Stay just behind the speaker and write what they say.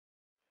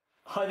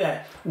Hi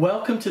there,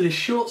 welcome to this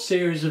short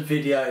series of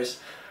videos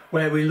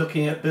where we're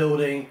looking at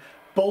building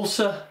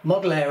balsa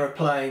model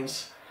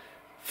aeroplanes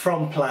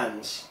from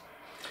plans.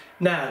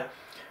 Now,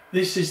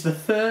 this is the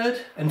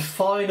third and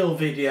final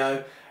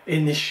video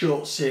in this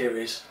short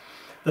series.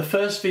 The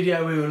first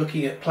video we were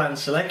looking at plan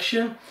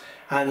selection,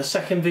 and the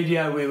second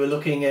video we were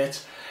looking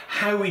at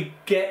how we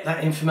get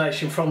that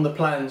information from the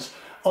plans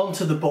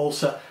onto the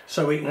balsa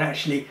so we can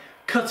actually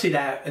cut it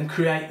out and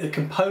create the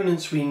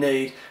components we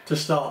need to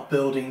start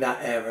building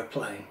that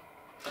aeroplane.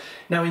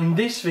 Now in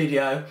this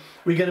video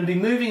we're going to be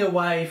moving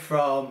away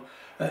from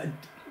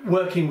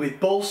working with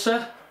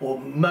balsa, or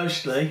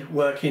mostly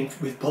working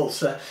with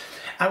balsa,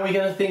 and we're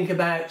going to think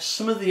about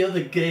some of the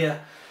other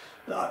gear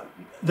that,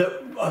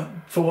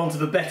 for want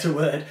of a better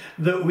word,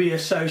 that we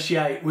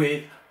associate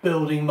with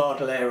building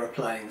model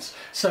aeroplanes.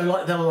 So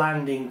like the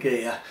landing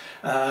gear,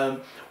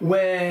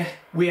 where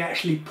we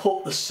actually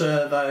put the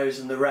servos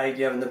and the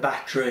radio and the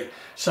battery,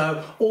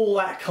 so all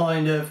that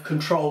kind of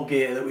control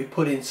gear that we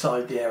put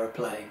inside the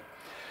aeroplane.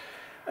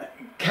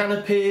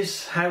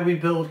 Canopies, how we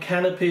build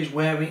canopies,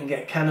 where we can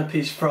get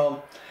canopies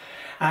from,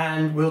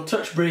 and we'll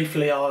touch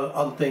briefly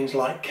on things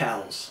like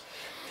Cowls.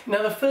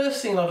 Now the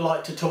first thing I'd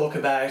like to talk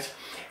about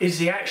is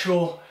the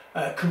actual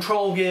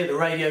control gear, the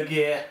radio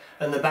gear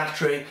and the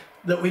battery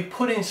that we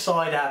put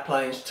inside our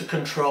planes to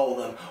control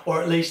them,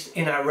 or at least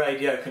in our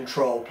radio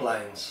control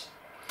planes.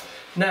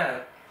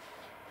 Now,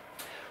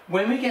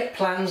 when we get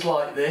plans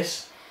like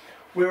this,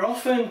 we're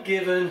often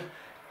given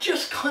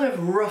just kind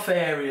of rough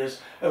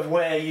areas of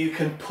where you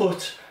can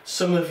put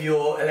some of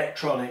your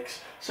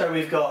electronics. So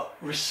we've got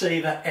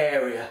receiver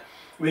area,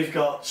 we've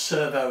got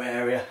servo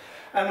area,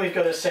 and we've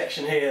got a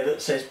section here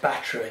that says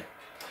battery.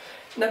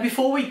 Now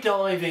before we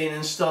dive in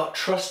and start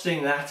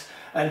trusting that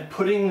and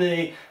putting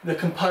the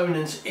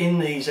components in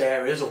these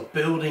areas or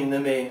building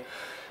them in,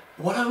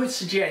 what I would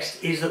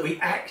suggest is that we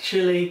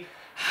actually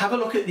have a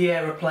look at the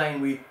aeroplane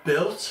we've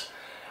built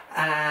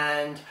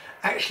and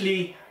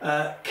actually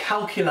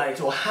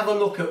calculate or have a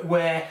look at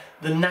where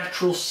the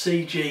natural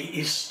CG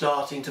is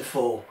starting to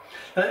fall.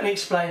 Now, let me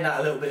explain that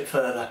a little bit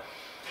further.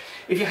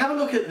 If you have a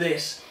look at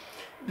this,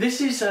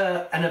 this is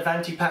an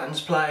Avanti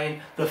Patterns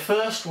plane, the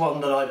first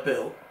one that I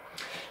built.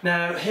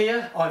 Now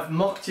here I've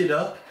mocked it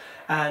up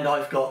and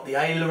I've got the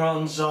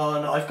ailerons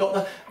on, I've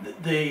got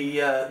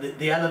the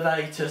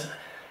elevators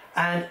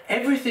and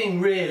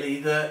everything really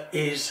that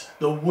is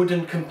the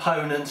wooden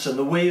components and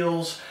the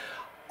wheels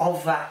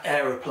of that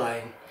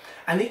aeroplane.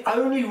 And the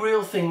only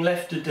real thing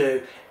left to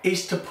do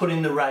is to put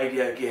in the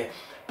radio gear.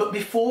 But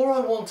before I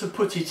want to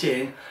put it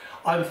in,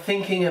 I'm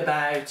thinking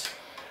about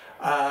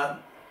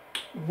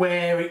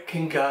where it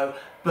can go,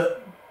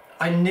 but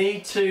I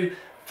need to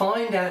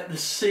find out the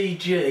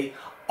CG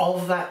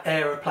of that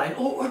aeroplane,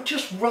 or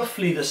just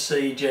roughly the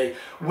CG,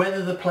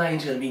 whether the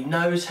plane's going to be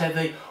nose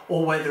heavy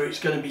or whether it's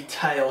going to be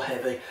tail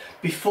heavy,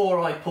 before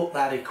I put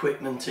that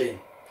equipment in.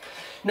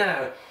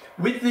 Now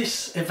with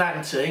this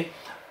Avanti,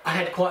 I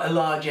had quite a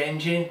large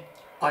engine.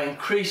 I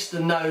increased the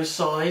nose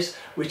size,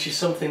 which is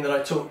something that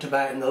I talked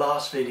about in the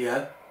last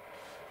video,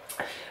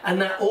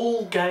 and that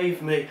all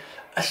gave me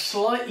a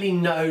slightly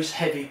nose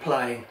heavy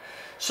plane.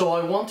 So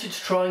I wanted to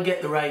try and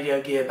get the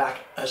radio gear back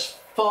as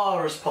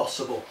far as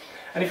possible.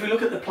 And if we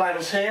look at the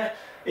plans here,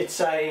 it's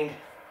saying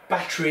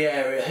battery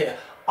area here.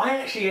 I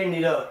actually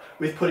ended up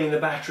with putting the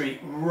battery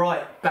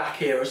right back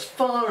here, as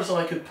far as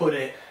I could put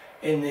it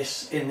in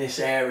this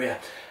area.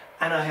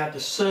 And I had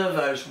the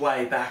servos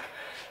way back,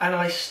 and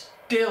I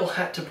still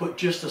had to put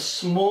just a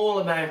small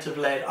amount of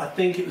lead, I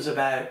think it was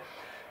about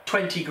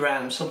 20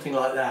 grams, something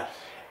like that,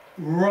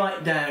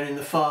 right down in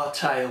the far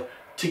tail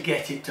to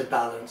get it to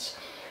balance.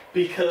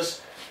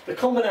 Because the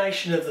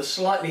combination of the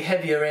slightly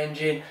heavier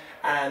engine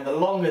and the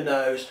longer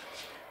nose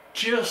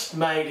just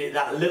made it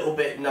that little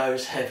bit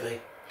nose heavy.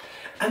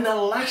 And the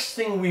last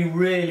thing we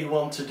really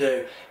want to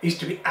do is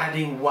to be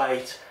adding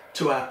weight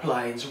to our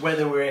planes,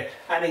 whether we're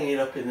adding it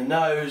up in the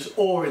nose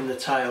or in the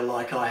tail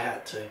like I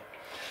had to.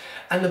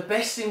 And the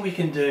best thing we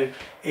can do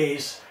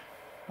is,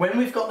 when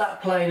we've got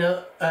that plane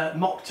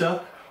mocked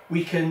up,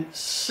 we can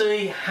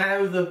see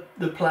how the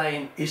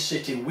plane is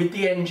sitting with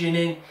the engine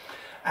in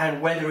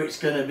and whether it's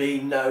going to be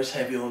nose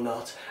heavy or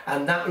not.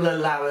 And that will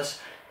allow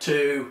us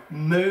to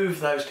move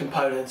those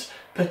components,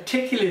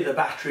 particularly the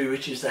battery,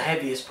 which is the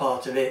heaviest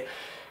part of it,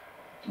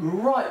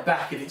 right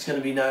back if it's going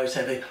to be nose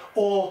heavy,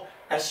 or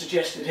as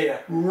suggested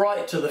here,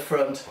 right to the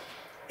front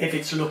if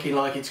it's looking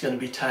like it's going to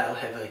be tail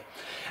heavy.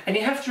 And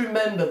you have to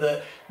remember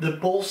that the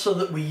balsa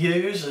that we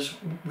use, as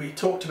we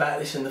talked about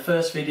this in the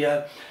first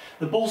video,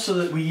 the balsa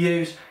that we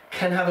use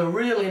can have a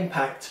real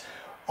impact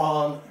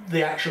on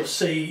the actual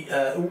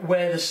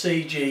where the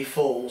CG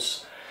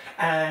falls.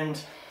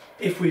 And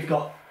if we've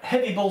got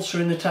heavy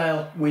balsa in the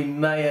tail, we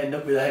may end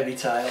up with a heavy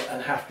tail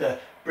and have to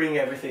bring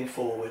everything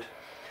forward.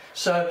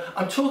 So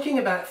I'm talking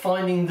about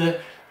finding the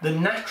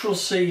natural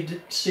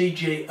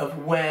CG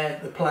of where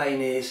the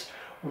plane is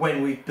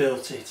when we've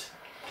built it.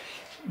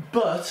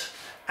 But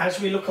as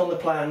we look on the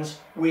plans,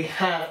 we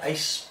have a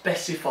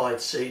specified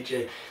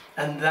CG,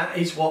 and that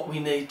is what we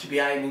need to be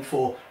aiming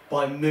for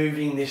by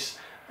moving this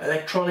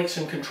electronics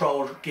and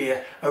control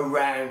gear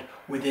around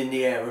within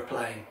the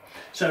aeroplane.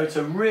 So it's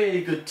a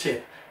really good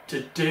tip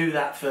to do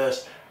that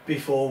first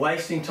before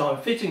wasting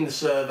time fitting the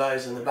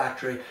servos and the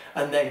battery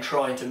and then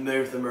trying to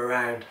move them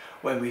around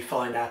when we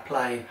find our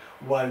plane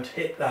won't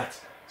hit that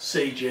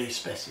CG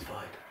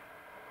specified.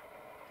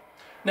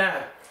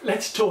 Now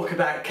let's talk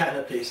about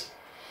canopies.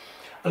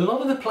 A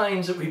lot of the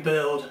planes that we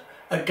build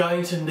are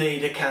going to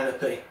need a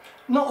canopy.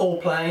 Not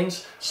all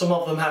planes, some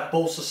of them have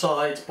balsa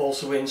sides,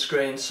 balsa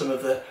windscreens, some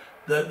of the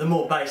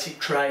more basic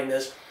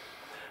trainers.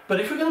 But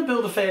if we're going to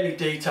build a fairly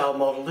detailed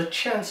model, the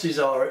chances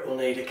are it will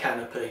need a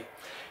canopy.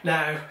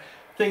 Now,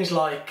 things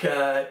like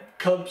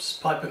Cubs,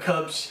 Piper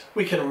Cubs,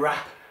 we can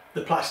wrap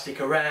the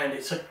plastic around.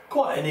 It's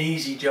quite an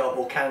easy job,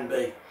 or can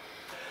be.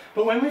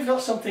 But when we've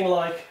got something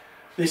like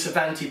this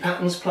Avanti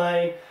Patterns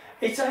plane,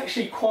 it's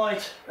actually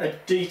quite a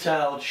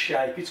detailed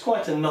shape. It's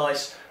quite a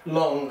nice,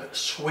 long,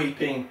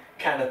 sweeping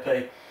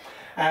canopy.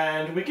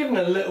 And we're given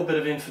a little bit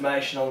of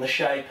information on the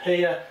shape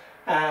here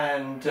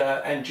and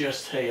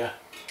just here.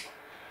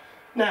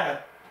 Now,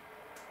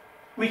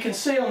 we can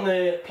see on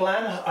the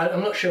plan,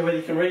 I'm not sure whether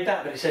you can read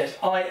that, but it says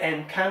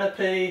IM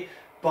Canopy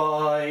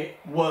by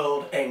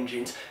World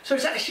Engines. So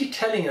it's actually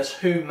telling us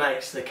who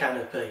makes the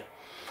canopy,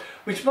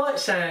 which might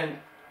sound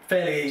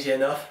fairly easy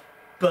enough,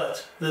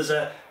 but there's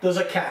a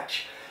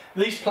catch.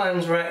 These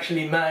plans were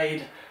actually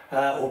made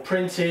or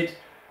printed,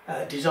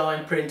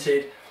 design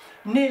printed,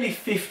 nearly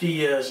 50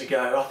 years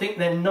ago. I think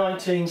they're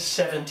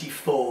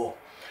 1974.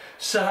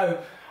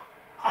 So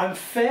I'm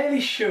fairly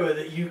sure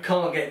that you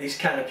can't get this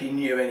canopy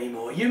new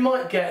anymore. You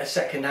might get a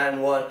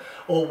second-hand one,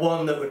 or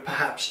one that would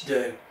perhaps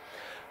do.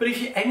 But if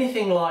you're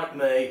anything like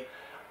me,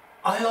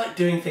 I like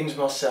doing things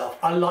myself.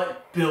 I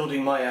like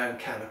building my own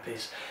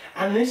canopies.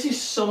 And this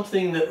is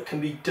something that can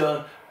be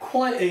done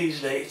quite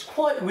easily. It's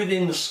quite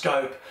within the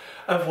scope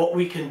of what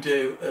we can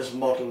do as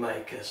model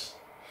makers.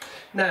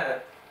 Now,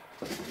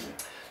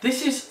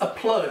 this is a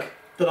plug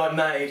that I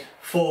made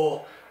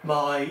for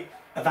my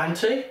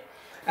Avanti,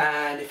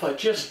 and if I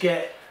just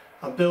get,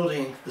 I'm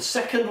building the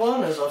second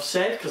one, as I've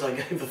said, because I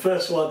gave the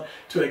first one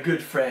to a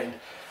good friend,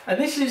 and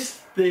this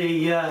is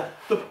a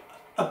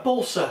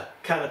Balsa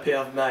canopy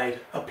I've made,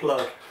 a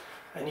plug,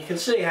 and you can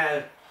see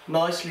how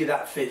nicely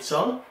that fits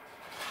on.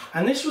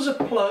 And this was a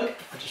plug,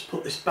 I just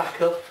put this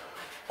back up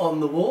on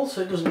the wall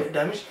so it doesn't get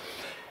damaged.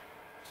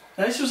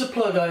 Now, this was a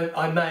plug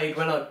I made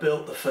when I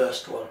built the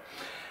first one,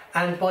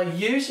 and by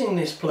using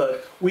this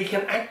plug we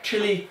can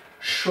actually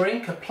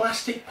shrink a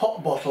plastic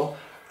pop bottle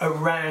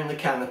around the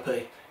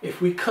canopy. If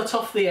we cut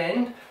off the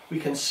end, we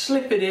can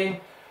slip it in,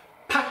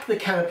 pack the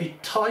canopy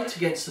tight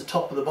against the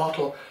top of the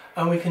bottle,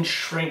 and we can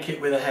shrink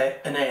it with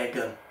an air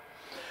gun.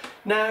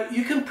 Now,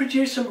 you can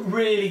produce some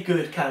really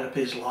good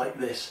canopies like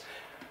this.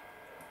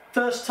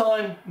 First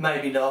time,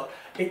 maybe not.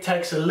 It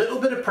takes a little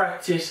bit of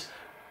practice,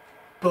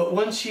 but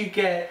once you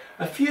get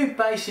a few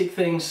basic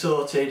things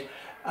sorted,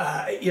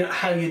 you know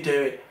how you do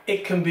it,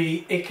 it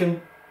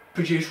can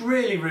produce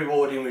really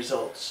rewarding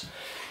results.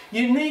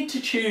 You need to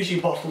choose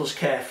your bottles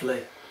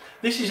carefully.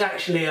 This is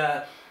actually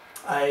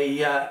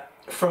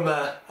from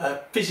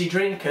a fizzy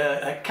drink,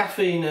 a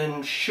caffeine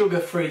and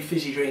sugar-free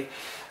fizzy drink,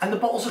 and the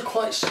bottles are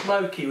quite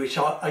smoky, which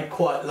I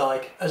quite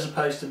like, as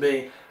opposed to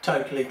being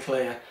totally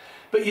clear.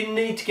 But you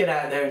need to get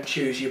out there and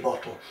choose your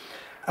bottle.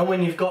 And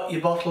when you've got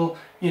your bottle,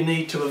 you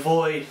need to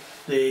avoid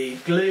the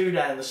glue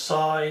down the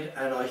side,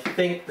 and I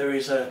think there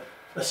is a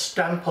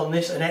stamp on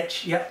this, an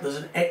etch, yep, there's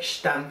an etch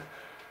stamp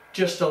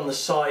just on the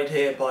side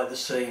here by the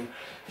seam.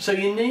 So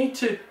you need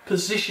to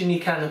position your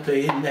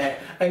canopy in there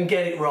and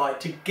get it right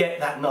to get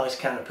that nice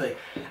canopy.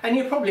 And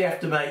you probably have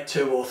to make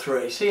 2 or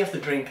 3, so you have to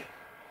drink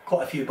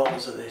quite a few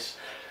bottles of this.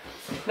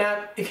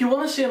 Now, if you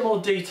want to see a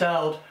more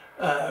detailed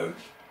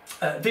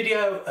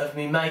video of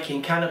me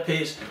making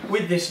canopies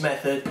with this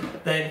method,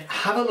 then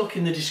have a look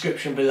in the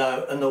description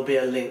below and there'll be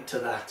a link to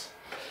that.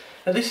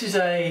 Now, this is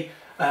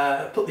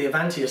put the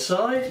Avanti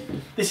aside,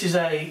 this is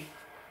a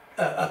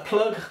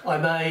plug I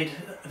made.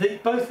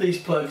 Both these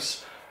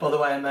plugs, by the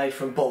way, are made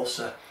from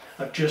Balsa.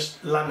 I've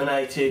just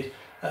laminated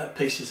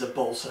pieces of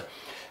Balsa.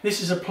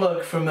 This is a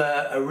plug from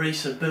a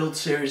recent build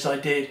series I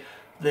did,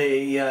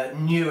 the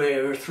New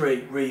Era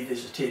 3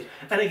 Revisited,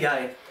 and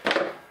again,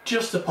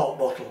 just a pop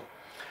bottle.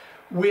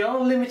 We are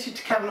limited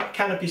to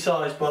canopy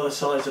size by the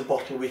size of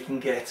bottle we can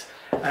get,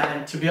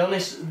 and to be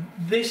honest,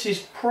 this is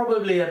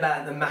probably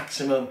about the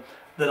maximum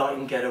that I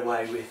can get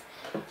away with.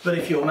 But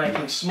if you're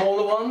making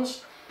smaller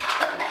ones,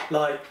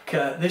 like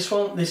this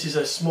one, this is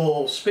a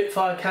small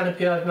Spitfire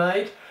canopy I've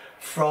made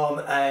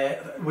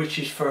which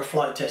is for a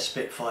flight test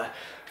Spitfire.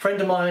 A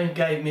friend of mine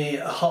gave me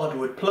a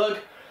hardwood plug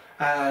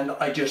and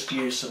I just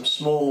used some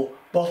small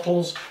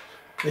bottles.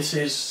 This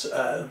is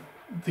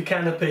the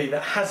canopy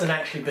that hasn't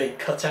actually been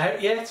cut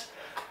out yet,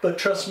 but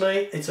trust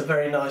me, it's a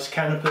very nice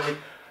canopy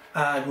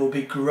and will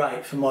be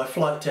great for my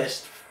flight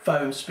test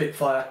foam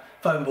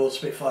board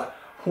Spitfire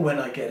when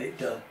I get it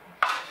done.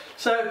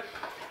 So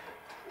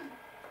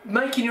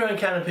making your own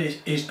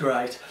canopies is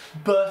great,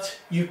 but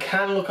you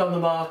can look on the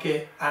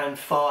market and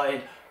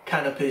find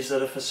canopies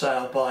that are for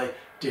sale by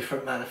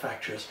different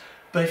manufacturers.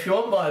 But if you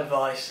want my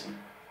advice,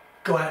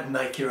 go out and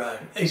make your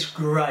own. It's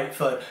great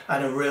fun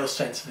and a real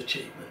sense of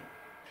achievement.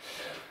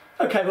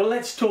 Okay, well,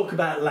 let's talk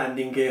about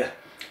landing gear.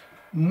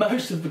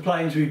 Most of the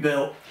planes we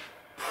built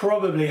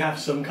probably have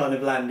some kind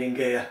of landing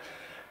gear,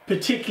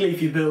 particularly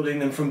if you're building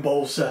them from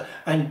balsa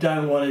and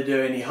don't want to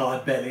do any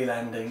hard belly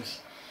landings.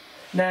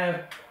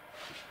 Now,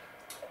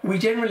 we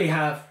generally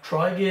have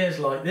tri-gears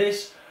like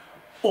this,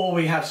 or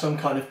we have some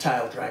kind of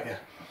tail dragger.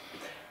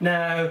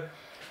 Now,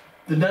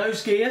 the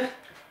nose gear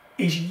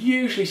is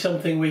usually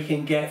something we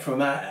can get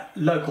from a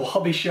local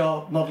hobby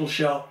shop, model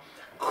shop,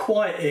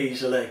 quite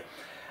easily.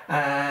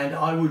 And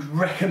I would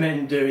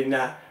recommend doing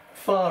that,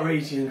 far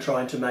easier than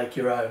trying to make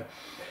your own.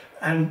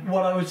 And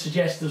what I would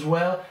suggest as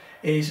well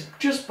is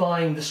just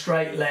buying the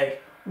straight leg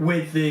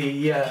with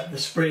the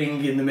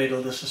spring in the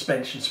middle, the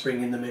suspension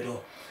spring in the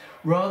middle,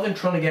 rather than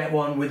trying to get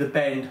one with a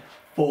bend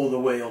for the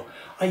wheel.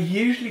 I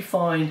usually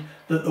find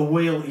that the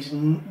wheel is,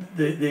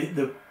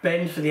 the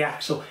bend for the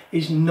axle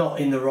is not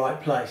in the right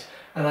place,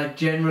 and I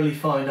generally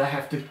find I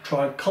have to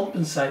try and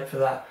compensate for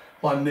that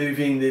by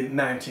moving the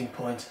mounting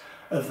point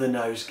of the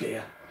nose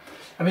gear.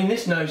 I mean,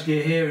 this nose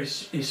gear here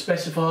is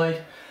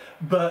specified,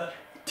 but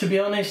to be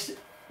honest,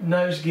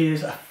 nose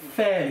gears are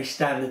fairly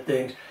standard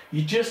things.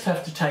 You just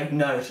have to take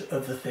note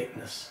of the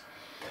thickness.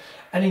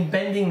 And in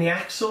bending the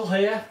axle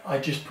here, I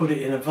just put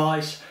it in a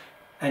vise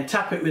and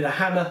tap it with a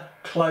hammer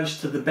close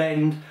to the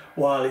bend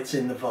while it's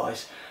in the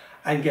vise,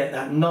 and get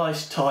that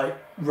nice tight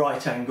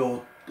right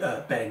angled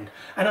bend.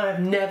 And I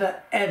have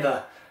never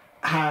ever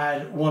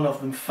had one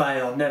of them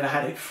fail, never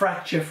had it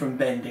fracture from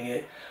bending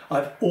it.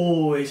 I've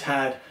always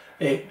had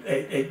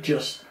it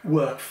just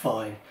work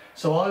fine.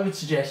 So I would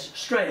suggest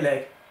straight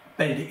leg,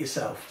 bend it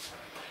yourself.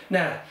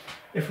 Now,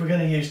 if we're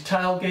going to use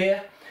tail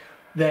gear,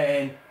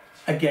 then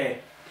again,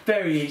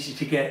 very easy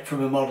to get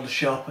from a model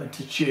shop and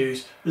to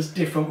choose. There's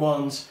different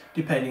ones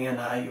depending on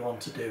how you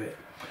want to do it.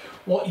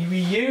 What we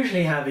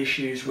usually have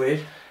issues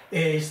with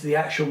is the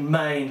actual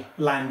main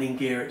landing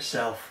gear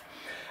itself.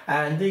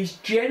 And these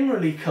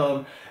generally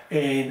come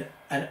in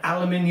an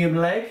aluminium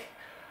leg.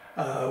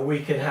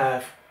 We can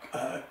have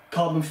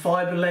carbon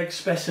fibre legs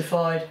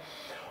specified,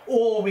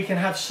 or we can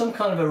have some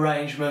kind of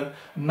arrangement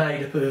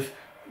made up of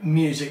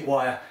music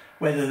wire,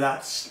 whether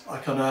that's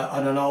like on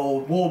an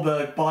old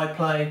Warburg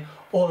biplane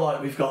or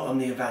like we've got on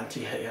the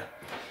Avanti here.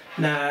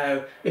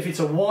 Now, if it's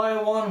a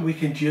wire one, we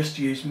can just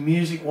use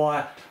music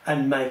wire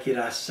and make it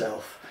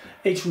ourselves.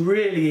 It's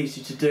really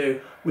easy to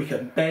do. We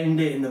can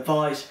bend it in the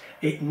vise.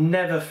 It's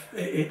never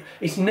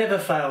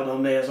failed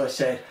on me, as I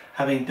said,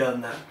 having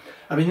done that.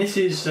 I mean, this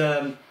is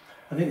I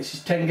think this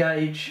is 10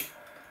 gauge.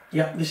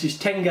 Yep, this is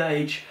 10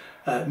 gauge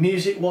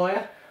music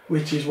wire,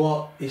 which is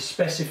what is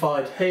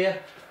specified here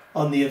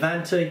on the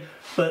Avanti,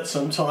 but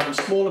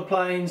sometimes smaller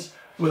planes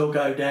will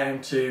go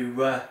down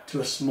to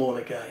a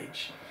smaller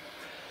gauge.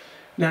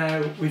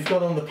 Now, we've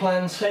got on the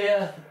plans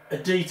here a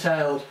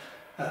detailed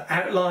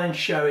outline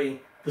showing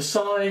the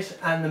size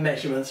and the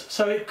measurements,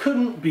 so it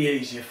couldn't be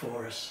easier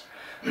for us.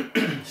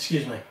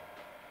 Excuse me.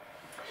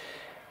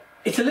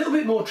 It's a little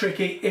bit more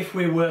tricky if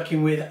we're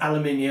working with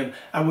aluminium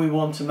and we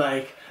want to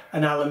make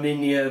an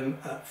aluminium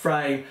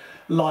frame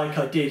like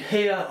I did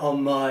here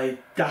on my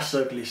Das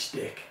Ugly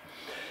stick.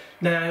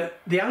 Now,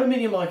 the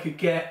aluminium I could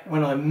get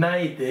when I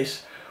made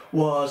this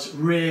was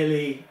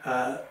really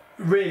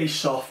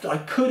soft. I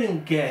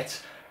couldn't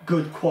get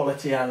good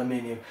quality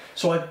aluminium.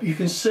 So you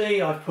can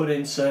see I've put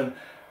in some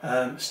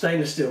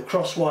stainless steel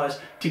cross wires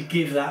to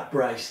give that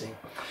bracing.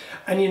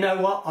 And you know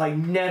what? I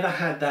never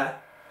had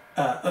that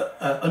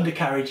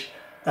undercarriage,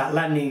 that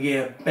landing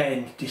gear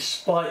bend,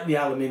 despite the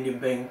aluminium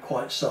being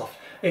quite soft.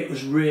 It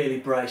was really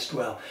braced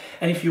well.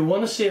 And if you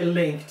want to see a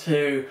link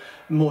to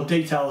more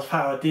details of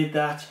how I did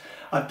that,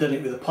 I've done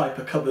it with a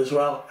Piper Cub as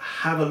well.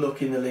 Have a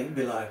look in the link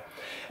below.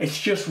 It's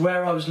just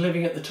where I was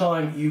living at the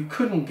time, you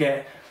couldn't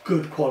get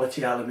good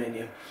quality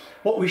aluminium.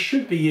 What we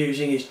should be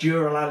using is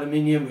dural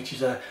aluminium, which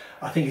is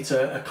I think it's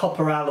a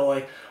copper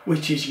alloy,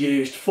 which is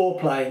used for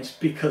planes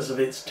because of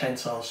its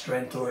tensile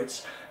strength, or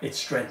its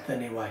strength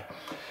anyway.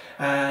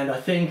 And I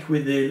think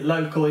with the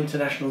local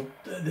international,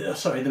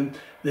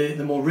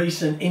 the more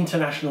recent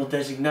international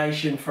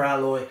designation for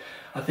alloy,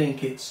 I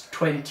think it's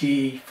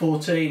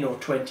 2014 or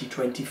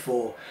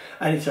 2024,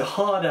 and it's a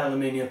hard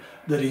aluminium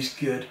that is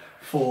good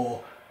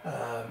for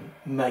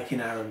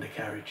making our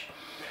undercarriage.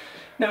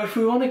 Now, if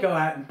we want to go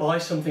out and buy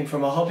something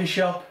from a hobby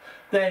shop,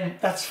 then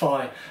that's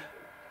fine.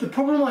 The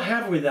problem I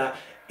have with that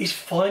is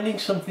finding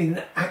something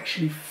that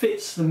actually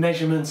fits the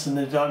measurements and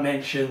the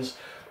dimensions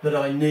that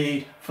I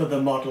need for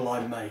the model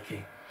I'm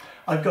making.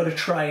 I've got a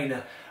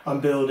trainer I'm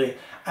building,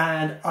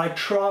 and I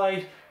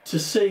tried to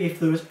see if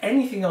there was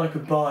anything I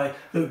could buy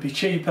that would be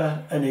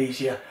cheaper and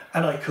easier,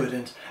 and I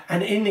couldn't.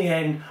 And in the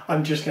end,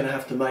 I'm just going to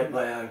have to make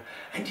my own.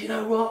 And you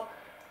know what?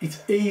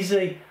 It's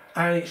easy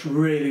and it's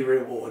really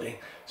rewarding.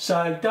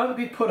 So don't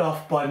be put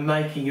off by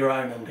making your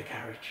own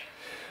undercarriage.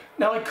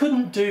 Now, I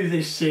couldn't do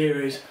this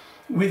series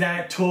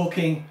without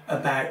talking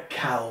about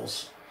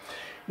Cowls.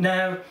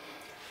 Now,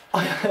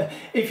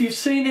 if you've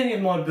seen any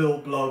of my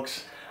build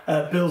blogs,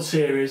 build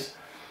series,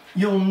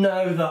 you'll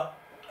know that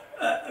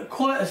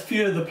quite a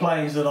few of the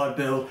planes that I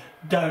build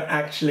don't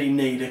actually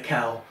need a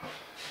cowl.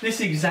 This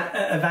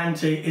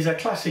Avanti is a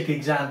classic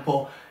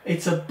example.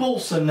 It's a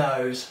Balsa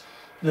nose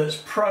that's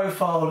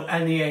profiled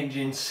and the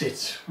engine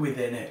sits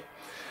within it.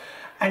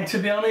 And to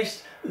be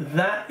honest,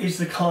 that is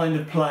the kind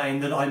of plane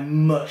that I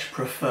much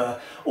prefer.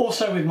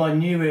 Also with my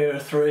new Era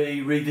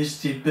 3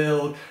 revisited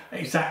build,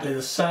 exactly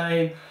the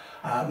same.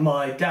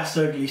 My Das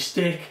Ugly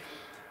stick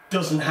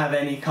doesn't have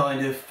any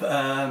kind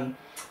of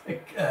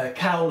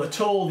cowl at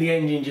all. The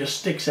engine just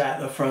sticks out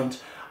the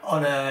front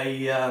on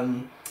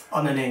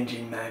an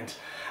engine mount.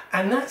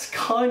 And that's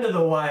kind of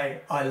the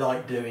way I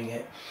like doing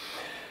it.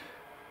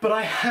 But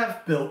I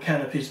have built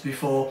canopies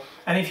before,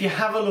 and if you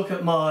have a look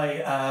at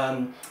my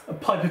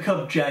Piper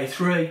Cub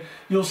J3,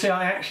 you'll see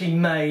I actually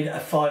made a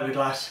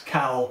fiberglass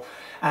cowl.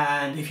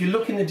 And if you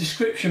look in the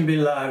description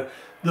below,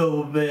 there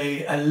will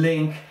be a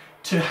link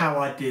to how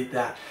I did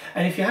that.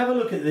 And if you have a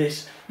look at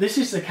this, this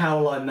is the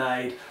cowl I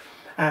made.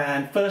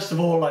 And first of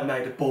all, I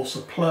made a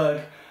Balsa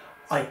plug.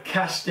 I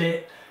cast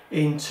it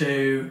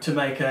to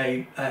make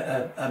a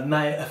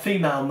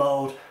female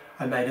mould.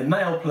 I made a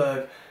male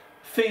plug,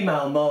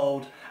 female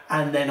mould,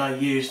 and then I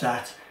used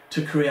that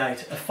to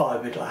create a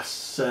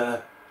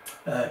fiberglass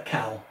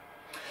cowl.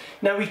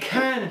 Now we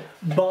can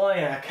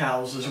buy our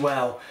cowls as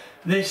well.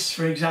 This,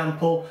 for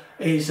example,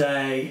 is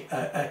a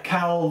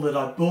cowl that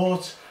I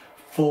bought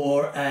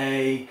for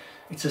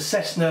it's a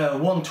Cessna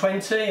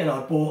 120, and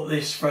I bought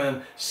this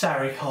from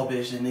Sarek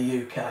Hobbies in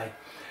the UK.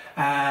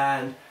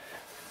 And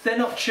they're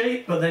not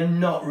cheap, but they're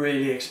not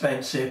really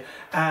expensive.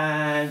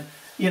 And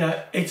you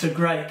know, it's a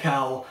great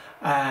cowl,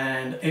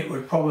 and it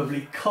would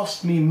probably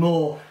cost me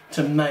more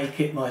to make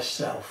it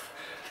myself.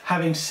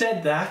 Having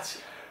said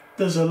that,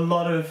 there's a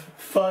lot of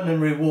fun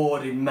and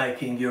reward in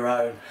making your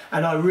own,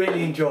 and I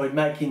really enjoyed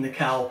making the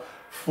cowl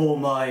for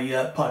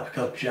my Piper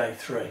Cub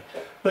J3.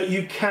 But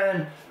you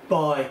can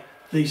buy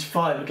these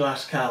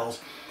fiberglass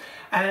cowls,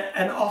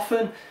 and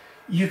often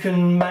you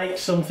can make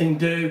something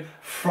do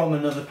from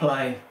another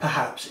plane,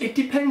 perhaps. It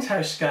depends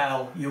how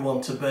scale you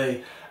want to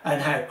be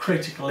and how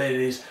critical it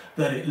is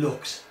that it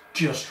looks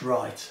just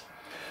right.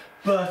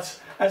 But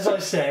as I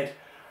said,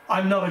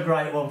 I'm not a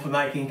great one for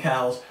making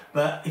cowls,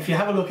 but if you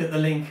have a look at the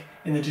link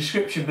in the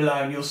description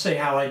below, and you'll see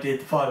how I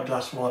did the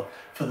fiberglass one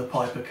for the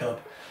Piper Cub.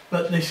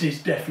 But this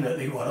is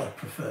definitely what I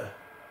prefer.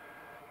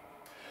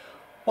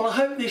 Well, I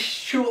hope this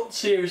short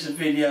series of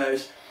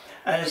videos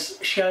has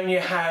shown you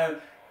how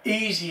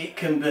easy it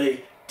can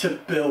be to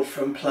build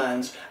from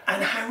plans,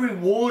 and how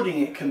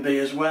rewarding it can be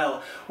as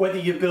well, whether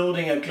you're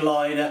building a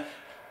glider,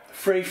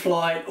 free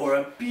flight, or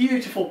a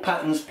beautiful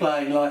patterns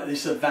plane like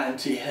this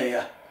Avanti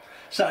here.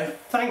 So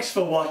thanks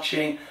for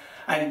watching,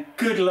 and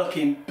good luck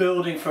in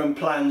building from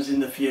plans in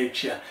the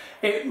future.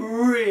 It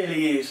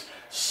really is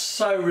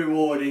so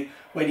rewarding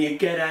when you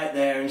get out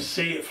there and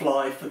see it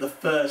fly for the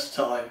first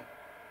time.